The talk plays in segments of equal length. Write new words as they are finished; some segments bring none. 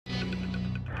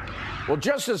Well,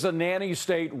 just as the nanny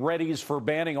state readies for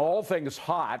banning all things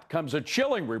hot, comes a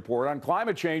chilling report on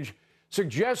climate change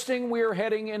suggesting we are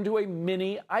heading into a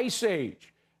mini ice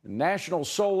age. The National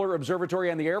Solar Observatory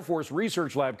and the Air Force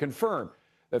Research Lab confirm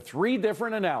that 3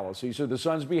 different analyses of the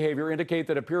sun's behavior indicate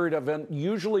that a period of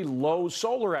unusually low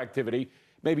solar activity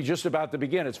may be just about to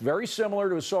begin. It's very similar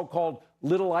to a so-called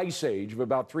little ice age of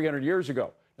about 300 years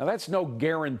ago. Now, that's no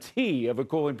guarantee of a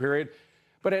cooling period,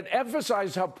 but it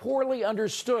emphasized how poorly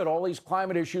understood all these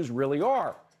climate issues really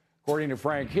are. According to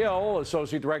Frank Hill,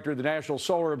 Associate Director of the National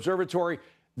Solar Observatory,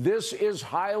 this is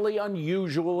highly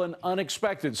unusual and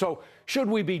unexpected. So should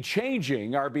we be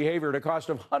changing our behavior at a cost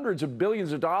of hundreds of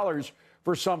billions of dollars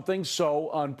for something so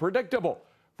unpredictable?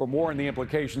 For more on the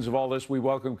implications of all this, we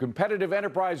welcome Competitive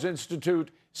Enterprise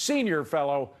Institute Senior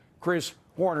Fellow Chris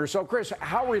Horner. So, Chris,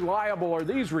 how reliable are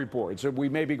these reports that we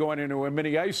may be going into a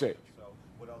mini ice age?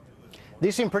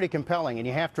 These seem pretty compelling, and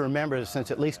you have to remember since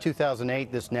at least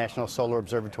 2008, this National Solar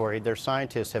Observatory, their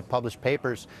scientists have published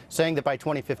papers saying that by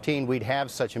 2015 we'd have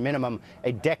such a minimum,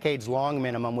 a decades-long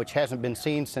minimum, which hasn't been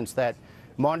seen since that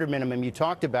Maunder minimum you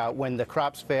talked about when the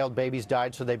crops failed, babies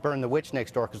died, so they burned the witch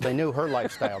next door because they knew her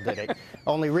lifestyle did it.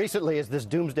 Only recently, as this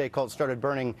doomsday cult started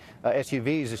burning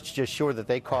SUVs, it's just sure that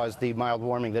they caused the mild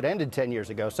warming that ended 10 years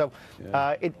ago. So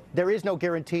there is no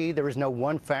guarantee. There is no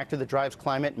one factor that drives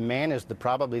climate. Man is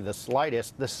probably the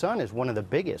slightest. The sun is one of the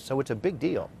biggest, so it's a big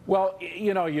deal. Well,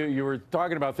 you know, you were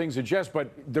talking about things in jest,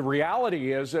 but the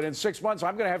reality is that in 6 months,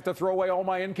 I'm going to have to throw away all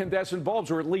my incandescent bulbs,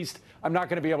 or at least I'm not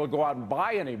going to be able to go out and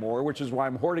buy anymore, which is why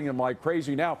I'm hoarding them like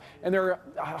crazy now. And there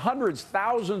are hundreds,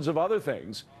 thousands of other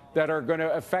things that are going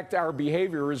to affect our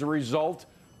behavior as a result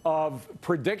of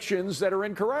predictions that are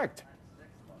incorrect.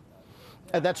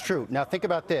 That's true. Now think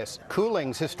about this.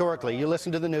 Coolings, historically, you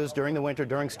listen to the news during the winter,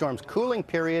 during storms, cooling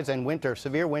periods and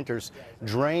severe winters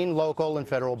drain local and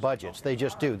federal budgets. They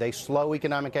just do. They slow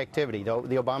economic activity. The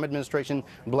Obama administration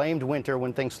blamed winter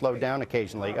when things slowed down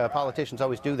occasionally. Politicians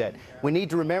always do that. We need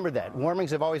to remember that.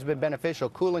 Warmings have always been beneficial.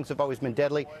 Coolings have always been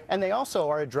deadly. And they also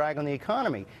are a drag on the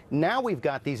economy. Now we've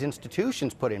got these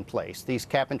institutions put in place, these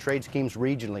cap and trade schemes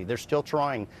regionally. They're still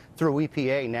trying through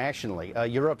EPA nationally.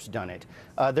 Europe's done it.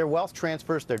 Their wealth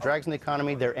transfers, their drags on the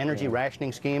economy, their energy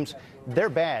rationing schemes, they're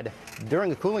bad. During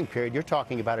the cooling period, you're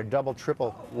talking about a double,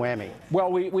 triple whammy.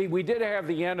 Well, we did have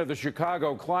the end of the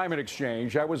Chicago Climate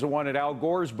Exchange. That was the one that Al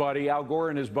Gore's buddy, Al Gore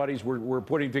and his buddies were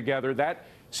putting together. That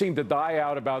seemed to die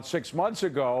out about 6 months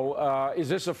ago. Is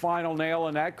this a final nail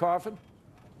in that coffin?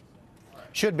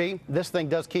 Should be. This thing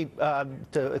does keep,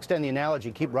 to extend the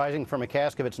analogy, keep rising from a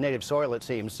cask of its native soil, it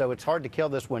seems. So it's hard to kill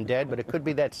this one dead, but it could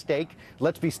be that stake.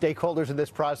 Let's be stakeholders of this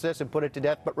process and put it to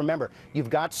death. But remember, you've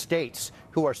got states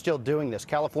who are still doing this.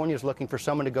 California is looking for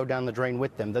someone to go down the drain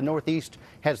with them. The Northeast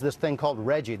has this thing called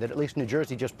RGGI that at least New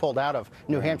Jersey just pulled out of.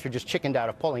 New Hampshire just chickened out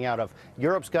of pulling out of.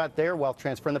 Europe's got their wealth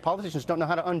transfer, and the politicians don't know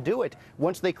how to undo it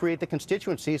once they create the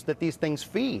constituencies that these things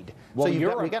feed. Well,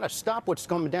 so we got to stop what's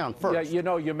coming down first. Yeah, you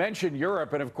know, you mentioned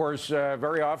Europe, and of course,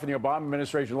 very often the Obama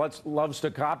administration loves to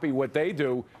copy what they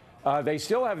do. They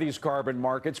still have these carbon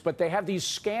markets, but they have these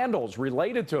scandals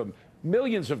related to them.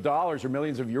 Millions of dollars or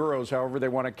millions of euros, however they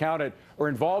want to count it, are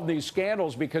involved in these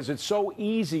scandals because it's so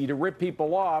easy to rip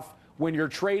people off when you're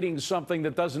trading something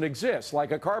that doesn't exist,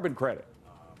 like a carbon credit.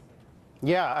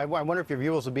 Yeah, I wonder if your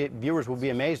viewers will be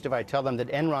amazed if I tell them that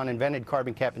Enron invented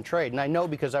carbon cap and trade, and I know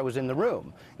because I was in the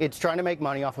room. It's trying to make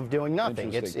money off of doing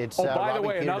nothing. It's by the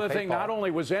way, another thing, not only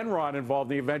was Enron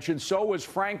involved in the invention, so was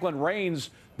Franklin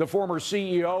Raines, the former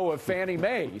CEO of Fannie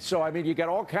Mae. So, I mean, you got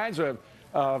all kinds of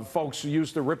folks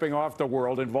used to ripping off the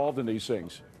world involved in these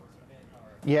things.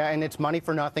 Yeah, and it's money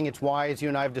for nothing. It's why, as you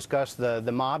and I have discussed, the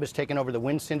mob has taken over the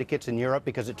wind syndicates in Europe,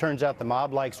 because it turns out the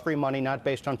mob likes free money not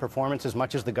based on performance as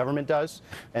much as the government does,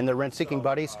 and their rent-seeking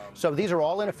buddies. So these are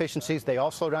all inefficiencies. They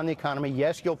all slow down the economy.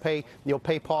 Yes, you'll pay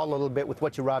Paul a little bit with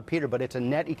what you rob Peter, but it's a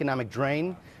net economic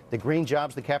drain. The green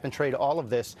jobs, the cap and trade, all of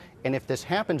this. And if this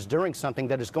happens during something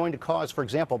that is going to cause, for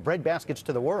example, bread baskets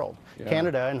to the world,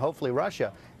 Canada and hopefully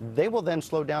Russia, they will then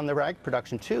slow down their ag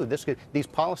production too. These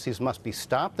policies must be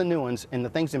stopped, the new ones, and the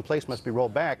things in place must be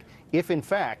rolled back if, in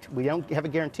fact, we don't have a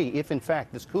guarantee, if, in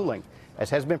fact, this cooling, as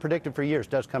has been predicted for years,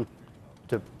 does come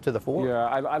to the fore. Yeah,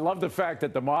 I love the fact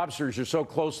that the mobsters are so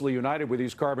closely united with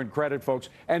these carbon credit folks.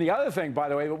 And the other thing, by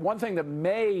the way, one thing that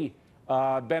may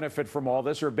benefit from all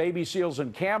this are baby seals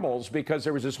and camels, because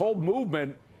there was this whole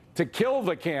movement to kill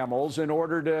the camels in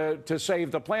order to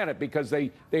save the planet because they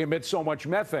emit so much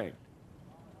methane.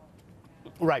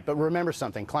 Right, but remember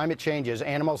something. Climate changes.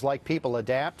 Animals like people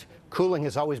adapt. Cooling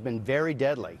has always been very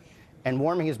deadly. and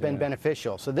warming has been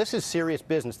beneficial. So this is serious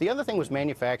business. The other thing was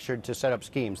manufactured to set up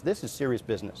schemes. This is serious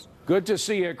business. Good to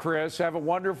see you, Chris. Have a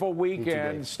wonderful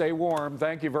weekend. Dave. Stay warm.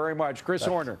 Thank you very much. Chris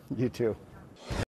Horner. You too.